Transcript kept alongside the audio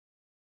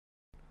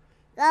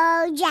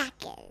Go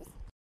Jackets.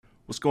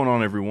 What's going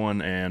on,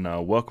 everyone, and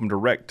welcome to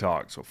Rec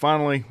Talk. So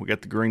finally, we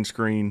got the green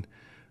screen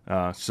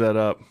set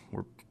up.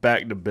 We're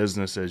back to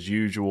business as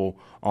usual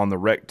on the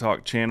Rec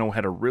Talk channel.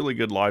 Had a really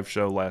good live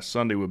show last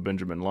Sunday with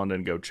Benjamin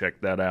London. Go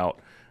check that out.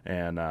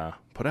 And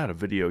put out a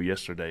video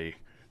yesterday.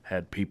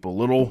 Had people a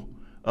little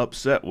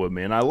upset with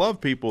me. And I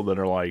love people that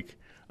are like,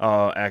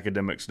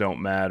 academics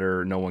don't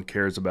matter. No one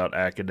cares about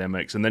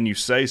academics. And then you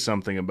say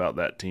something about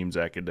that team's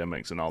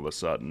academics, and all of a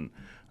sudden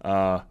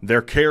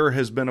their care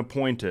has been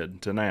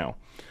appointed to now.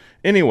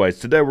 Anyways,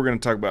 today we're going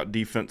to talk about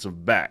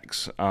defensive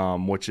backs,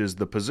 which is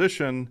the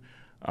position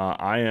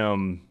I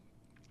am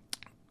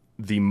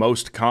the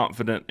most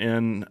confident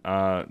in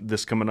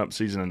this coming up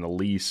season and the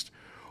least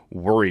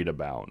worried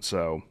about.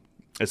 So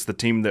it's the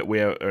team that we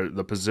have, or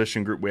the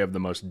position group we have the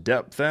most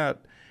depth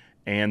at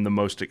and the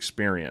most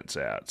experience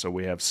at. So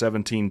we have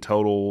 17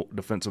 total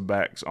defensive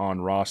backs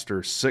on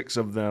roster. 6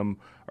 of them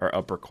are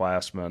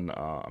upperclassmen.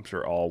 I'm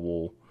sure all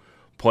will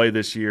play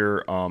this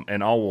year,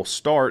 and all will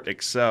start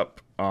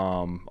except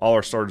all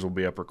our starters will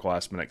be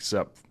upperclassmen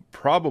except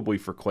probably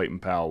for Clayton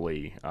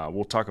Powell-Lee.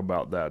 We'll talk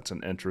about that. It's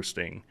an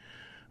interesting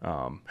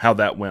how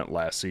that went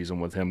last season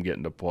with him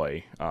getting to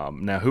play.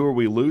 Now, who are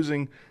we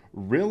losing?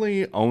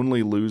 Really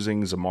only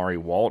losing Zamari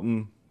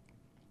Walton.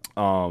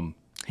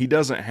 He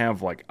doesn't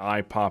have like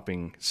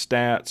eye-popping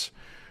stats.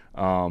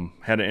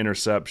 Had an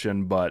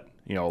interception, but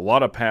a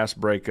lot of pass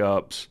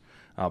breakups.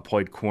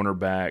 Played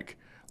cornerback.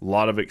 A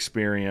lot of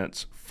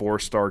experience.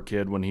 4-star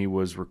kid when he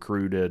was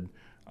recruited.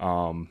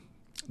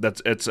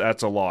 That's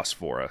a loss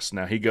for us.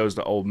 Now he goes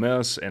to Ole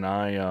Miss, and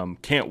I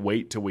can't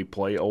wait till we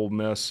play Ole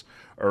Miss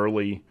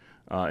early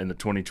in the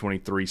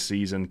 2023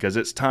 season because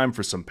it's time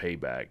for some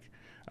payback.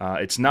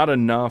 It's not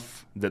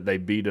enough that they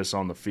beat us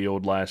on the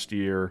field last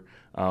year,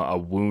 a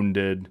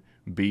wounded,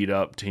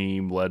 beat-up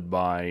team led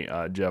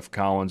by Jeff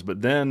Collins,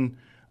 but then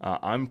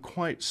I'm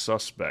quite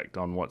suspect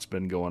on what's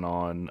been going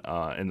on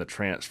in the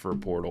transfer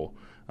portal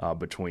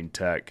between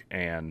Tech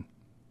and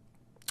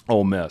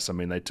Ole Miss. I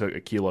mean, they took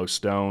Akilo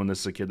Stone.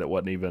 This is a kid that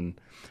wasn't even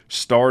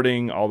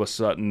starting. All of a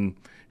sudden,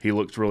 he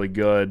looks really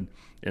good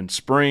in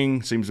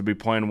spring, seems to be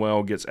playing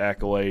well, gets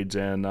accolades,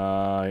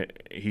 and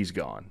he's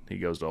gone. He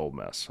goes to Ole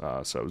Miss.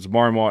 So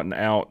Zamari Walton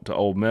out to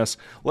Ole Miss.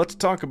 Let's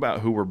talk about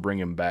who we're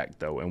bringing back,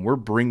 though, and we're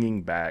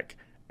bringing back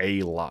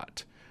a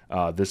lot.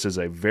 This is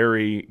a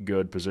very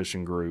good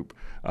position group.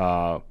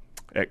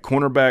 At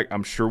cornerback,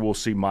 I'm sure we'll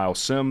see Miles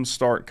Sims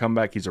come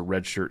back. He's a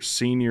redshirt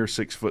senior,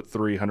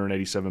 6'3",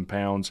 187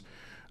 pounds.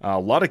 A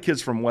lot of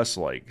kids from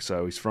Westlake,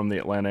 so he's from the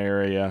Atlanta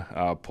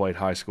area, played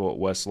high school at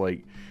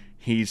Westlake.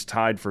 He's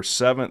tied for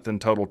 7th in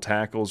total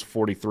tackles,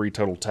 43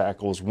 total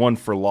tackles, 1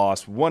 for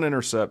loss, 1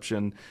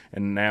 interception,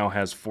 and now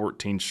has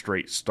 14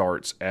 straight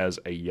starts as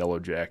a Yellow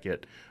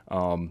Jacket.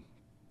 Gonna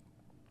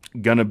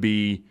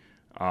be,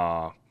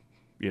 one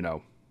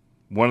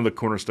of the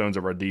cornerstones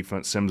of our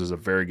defense. Sims is a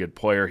very good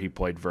player. He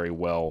played very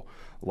well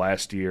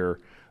last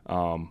year.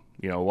 A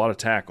lot of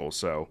tackles,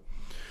 so.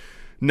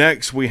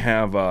 Next, we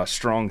have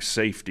strong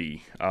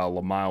safety,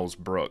 LaMiles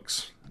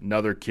Brooks.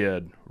 Another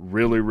kid,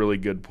 really, really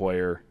good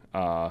player.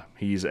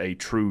 He's a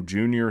true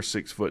junior,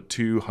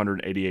 6'2",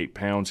 188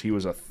 pounds. He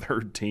was a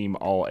third-team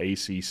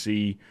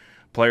All-ACC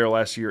player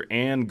last year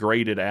and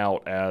graded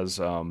out as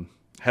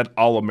had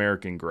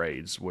All-American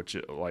grades, which,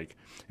 like,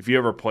 if you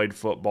ever played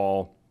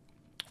football,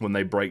 when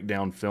they break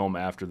down film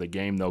after the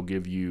game, they'll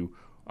give you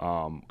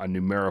a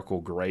numerical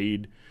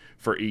grade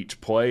for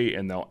each play,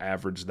 and they'll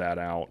average that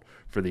out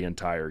for the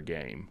entire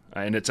game.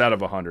 And it's out of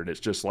 100. It's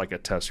just like a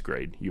test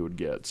grade you would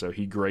get. So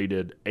he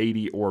graded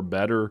 80 or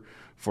better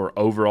for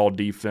overall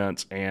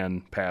defense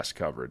and pass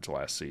coverage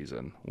last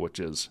season, which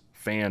is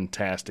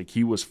fantastic.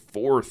 He was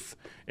 4th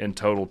in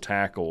total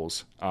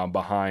tackles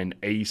behind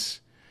Ace,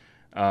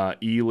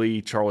 Ely,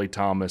 Charlie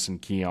Thomas, and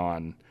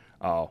Keon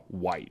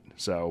White.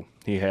 So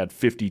he had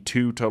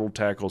 52 total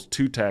tackles,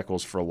 2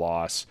 tackles for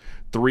loss,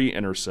 3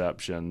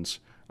 interceptions,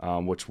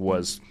 which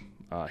was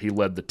he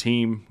led the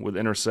team with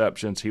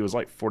interceptions. He was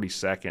like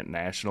 42nd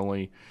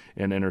nationally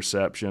in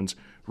interceptions.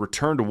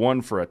 Returned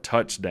 1 for a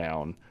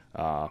touchdown,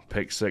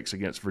 pick 6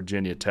 against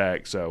Virginia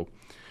Tech. So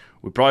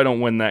we probably don't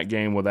win that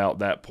game without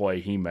that play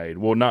he made.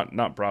 Well,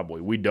 not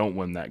probably. We don't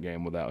win that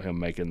game without him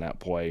making that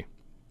play.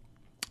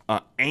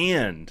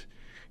 And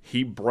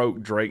he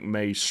broke Drake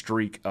May's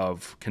streak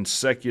of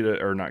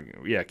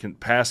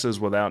passes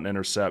without an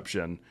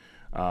interception.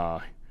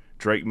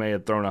 Drake May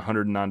had thrown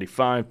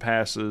 195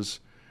 passes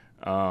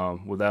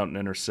without an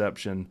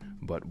interception,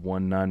 but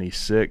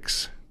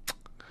 196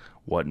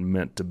 wasn't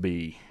meant to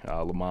be.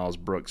 LaMiles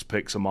Brooks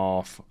picks him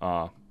off.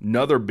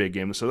 Another big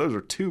game. So those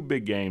are 2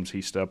 big games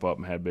he stepped up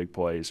and had big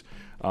plays.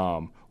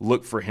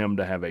 Look for him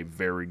to have a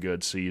very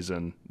good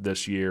season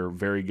this year.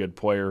 Very good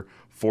player.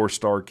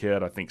 4-star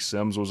kid. I think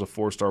Sims was a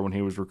 4-star when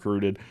he was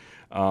recruited.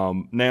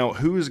 Now,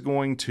 who is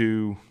going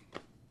to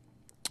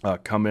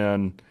come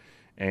in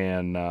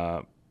and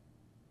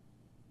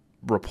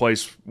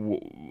replace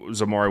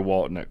Zamari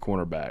Walton at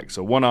cornerback?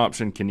 So one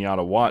option,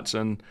 Kenyatta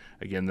Watson.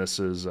 Again, this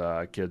is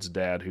a kid's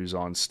dad who's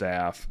on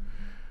staff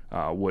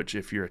which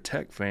if you're a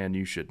Tech fan,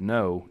 you should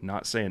know.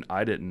 Not saying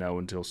I didn't know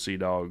until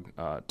C-Dog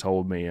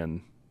told me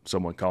and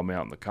someone called me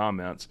out in the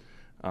comments.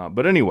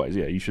 But anyways,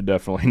 yeah, you should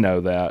definitely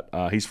know that.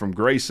 He's from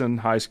Grayson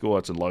High School.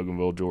 That's in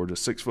Loganville, Georgia.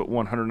 6'1",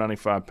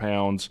 195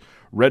 pounds,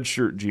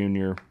 redshirt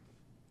junior.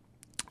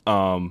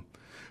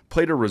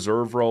 Played a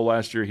reserve role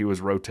last year. He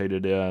was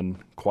rotated in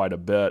quite a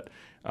bit.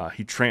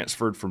 He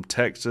transferred from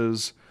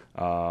Texas.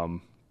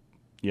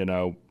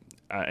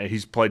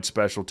 He's played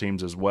special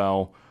teams as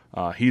well.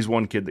 He's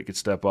one kid that could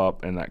step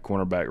up in that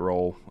cornerback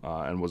role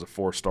and was a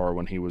 4-star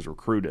when he was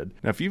recruited.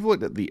 Now, if you've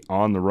looked at the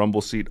On the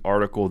Rumble Seat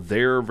article,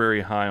 they're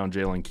very high on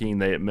Jalen King.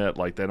 They admit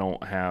they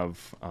don't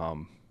have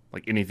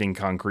anything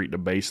concrete to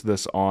base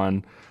this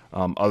on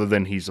other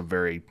than he's a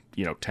very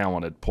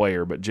talented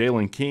player. But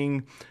Jalen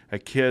King, a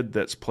kid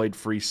that's played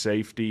free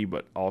safety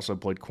but also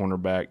played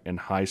cornerback in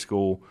high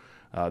school,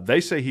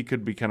 they say he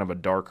could be kind of a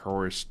dark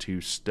horse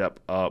to step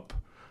up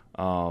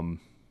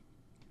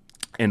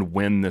and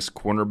win this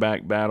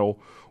cornerback battle,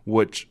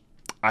 which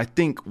I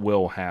think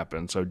will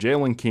happen. So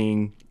Jalen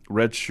King,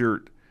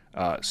 redshirt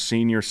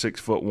senior,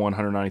 6'1",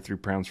 193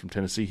 pounds from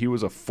Tennessee. He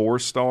was a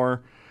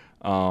 4-star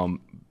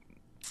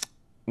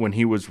when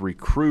he was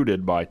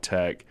recruited by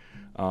Tech.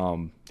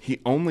 He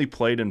only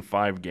played in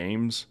 5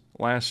 games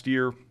last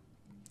year.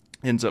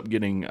 Ends up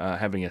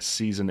having a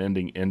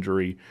season-ending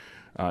injury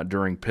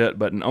during Pitt,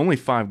 but in only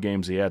 5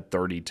 games he had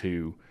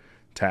 32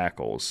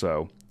 tackles.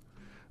 So,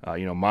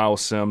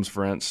 Miles Sims,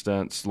 for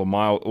instance,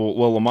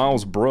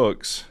 Lamiles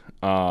Brooks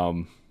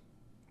was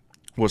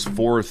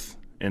 4th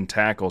in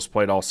tackles,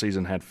 played all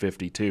season, had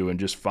 52 in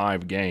just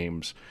 5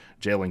 games.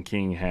 Jalen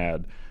King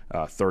had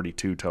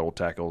 32 total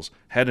tackles.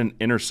 Had an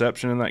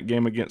interception in that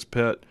game against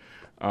Pitt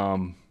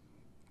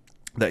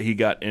that he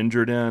got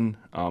injured in.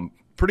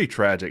 Pretty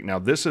tragic. Now,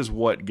 this is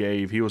what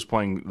he was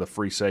playing the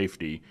free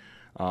safety.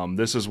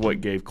 This is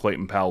what gave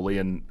Clayton Powell-Lee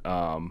an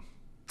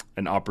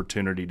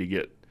opportunity to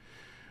get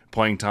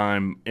playing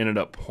time. Ended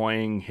up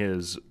playing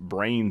his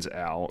brains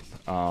out,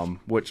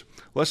 which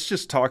let's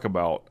just talk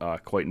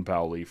about Clayton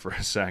Powell-Lee for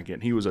a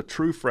second. He was a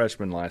true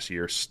freshman last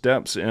year,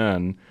 steps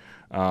in,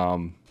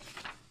 when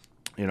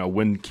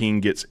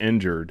King gets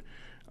injured,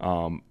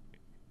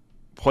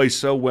 plays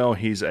so well.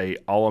 He's a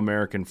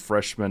All-American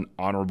freshman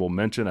honorable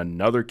mention.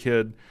 Another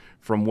kid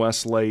from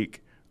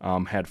Westlake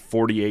had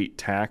 48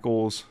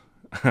 tackles.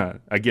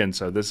 Again,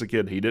 so this is a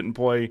kid, he didn't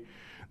play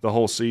the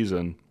whole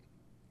season.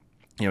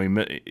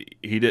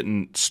 He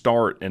didn't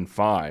start in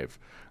 5,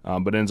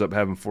 but ends up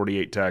having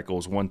 48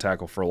 tackles, 1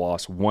 tackle for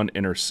loss, 1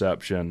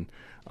 interception.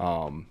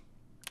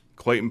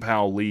 Clayton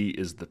Powell-Lee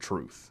is the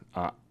truth.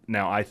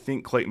 Now, I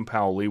think Clayton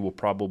Powell-Lee will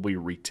probably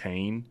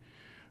retain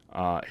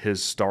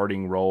his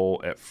starting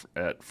role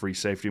at free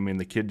safety. I mean,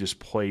 the kid just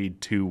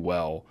played too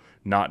well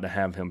not to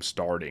have him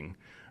starting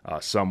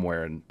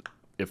somewhere. And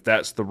if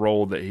that's the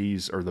role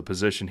that or the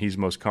position he's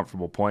most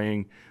comfortable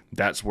playing,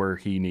 that's where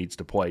he needs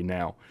to play.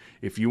 Now,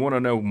 if you want to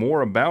know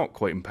more about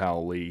Clayton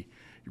Powell-Lee,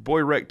 your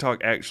boy Rec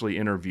Talk actually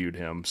interviewed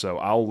him, so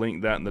I'll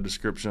link that in the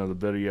description of the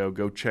video.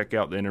 Go check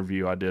out the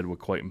interview I did with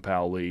Clayton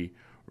Powell-Lee.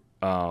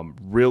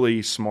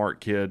 Really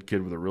smart kid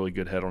with a really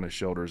good head on his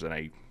shoulders, and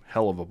a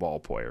hell of a ball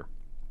player.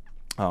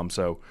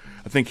 So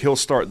I think he'll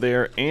start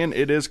there, and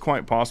it is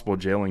quite possible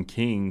Jalen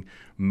King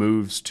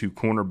moves to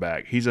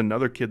cornerback. He's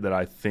another kid that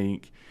I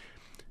think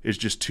is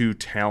just too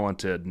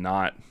talented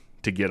not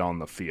to get on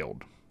the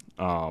field.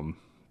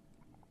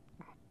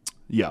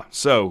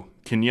 So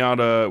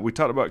Kenyatta, we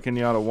talked about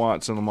Kenyatta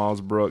Watson and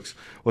Miles Brooks.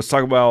 Let's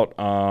talk about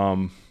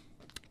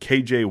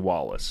KJ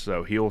Wallace.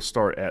 So he'll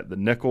start at the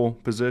nickel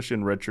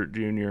position, redshirt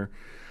junior.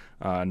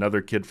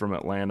 Another kid from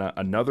Atlanta,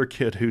 another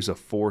kid who's a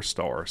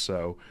 4-star.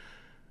 So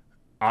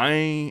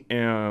I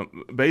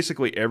am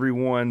basically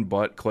everyone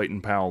but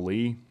Clayton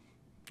Powell-Lee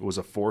was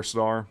a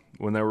 4-star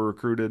when they were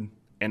recruited.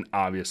 And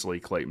obviously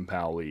Clayton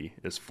Powell-Lee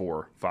is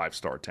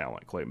 5-star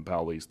talent. Clayton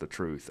Powell-Lee's the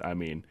truth. I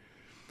mean,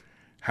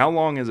 how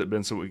long has it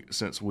been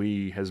since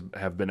we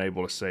have been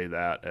able to say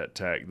that at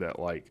Tech, that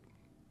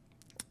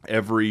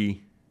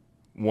every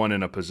one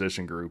in a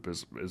position group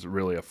is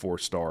really a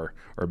 4-star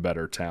or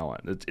better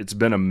talent? It's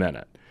been a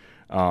minute.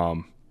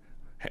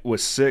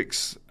 With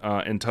 6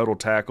 in total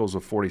tackles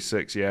with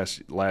 46,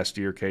 last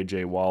year,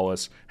 KJ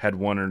Wallace had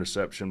 1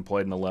 interception,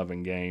 played in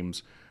 11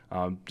 games.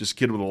 Just a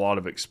kid with a lot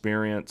of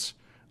experience.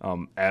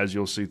 As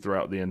you'll see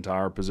throughout the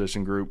entire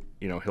position group,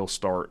 he'll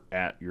start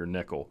at your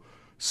nickel.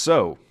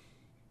 So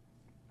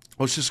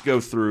let's just go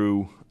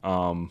through,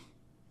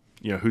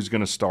 who's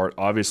going to start.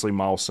 Obviously,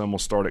 Miles Sim will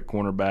start at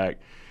cornerback,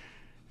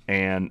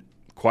 and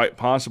quite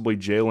possibly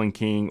Jalen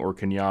King or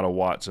Kenyatta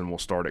Watson will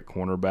start at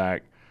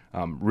cornerback.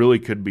 Really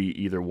could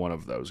be either one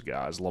of those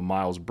guys.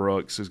 Lamiles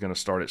Brooks is going to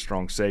start at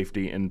strong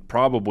safety, and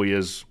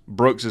probably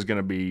Brooks is going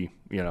to be,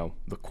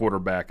 the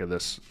quarterback of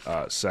this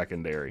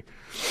secondary.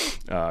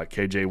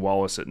 KJ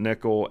Wallace at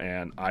nickel,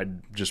 and I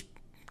just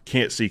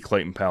can't see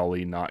Clayton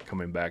Powell-Lee not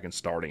coming back and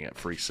starting at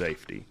free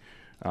safety.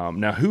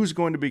 Now, who's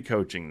going to be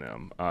coaching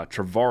them?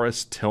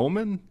 Travaris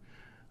Tillman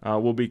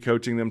will be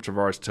coaching them.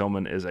 Travaris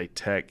Tillman is a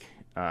Tech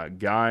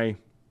guy.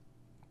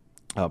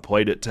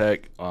 Played at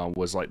Tech,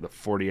 was like the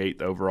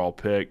 48th overall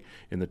pick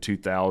in the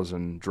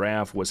 2000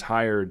 draft, was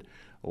hired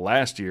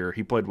last year.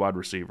 He played wide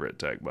receiver at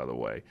Tech, by the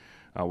way.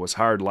 Was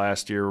hired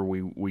last year.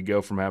 We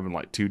go from having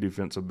like 2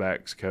 defensive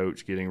backs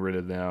coach, getting rid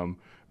of them,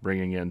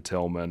 bringing in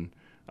Tillman.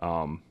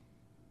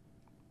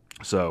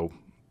 So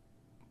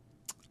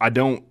I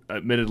don't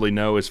admittedly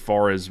know as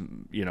far as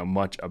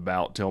much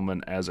about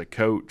Tillman as a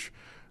coach,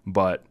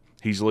 but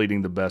he's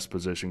leading the best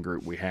position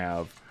group we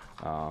have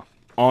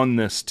on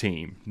this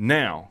team.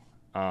 Now,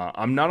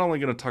 I'm not only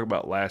going to talk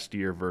about last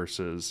year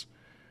versus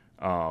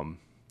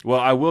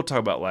I will talk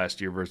about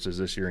last year versus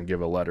this year and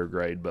give a letter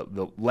grade, but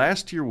the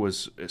last year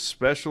was,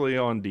 especially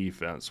on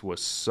defense,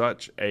 was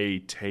such a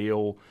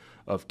tale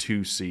of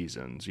 2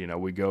 seasons.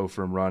 We go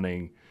from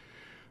running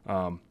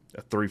a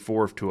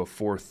 3-4 to a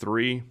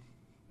 4-3,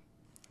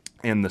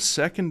 and the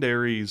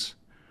secondaries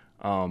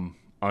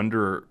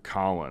under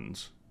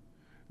Collins,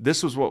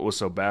 this was what was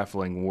so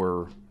baffling,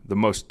 were the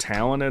most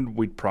talented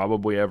we'd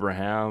probably ever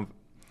have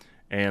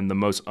and the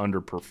most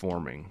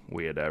underperforming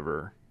we had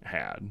ever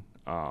had.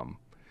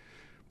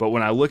 But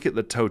when I look at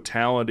the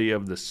totality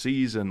of the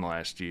season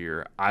last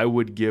year, I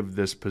would give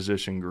this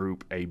position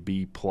group a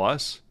B+,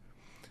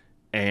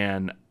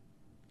 and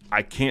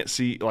I can't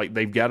see,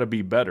 they've got to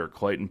be better.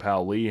 Clayton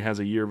Powell-Lee has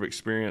a year of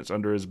experience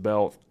under his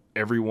belt.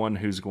 Everyone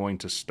who's going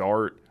to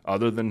start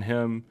other than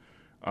him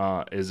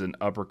is an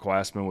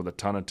upperclassman with a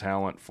ton of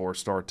talent,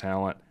 4-star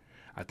talent.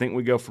 I think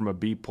we go from a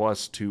B+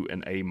 to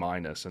an A-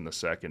 in the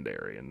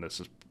secondary, and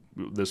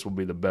this will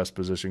be the best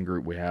position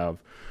group we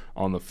have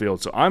on the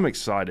field. So I'm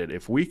excited.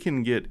 If we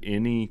can get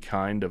any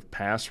kind of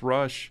pass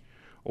rush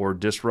or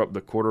disrupt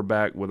the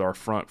quarterback with our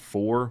front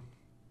 4,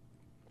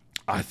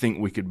 I think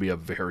we could be a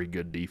very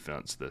good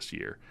defense this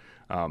year.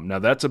 Now,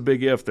 that's a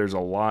big if. There's a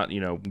lot,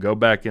 go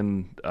back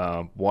and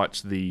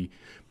watch the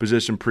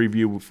position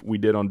preview we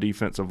did on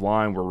defensive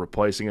line. We're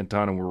replacing a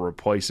ton, and we're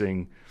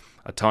replacing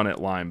a ton at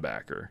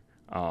linebacker.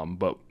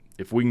 But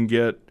if we can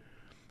get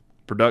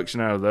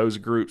production out of those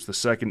groups,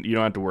 you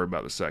don't have to worry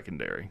about the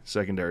secondary.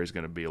 Secondary is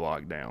going to be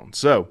locked down.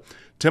 So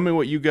tell me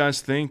what you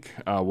guys think.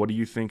 What do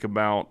you think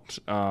about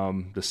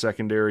the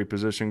secondary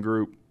position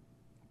group?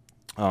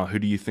 Who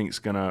do you think is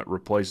going to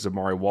replace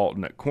Zamari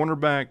Walton at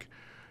cornerback?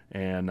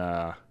 And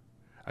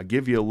I'll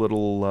give you a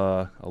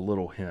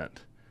little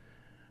hint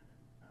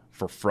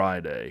for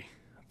Friday.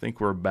 I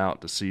think we're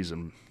about to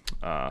season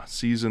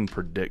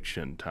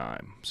prediction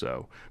time.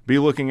 So be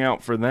looking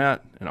out for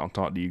that, and I'll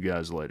talk to you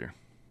guys later.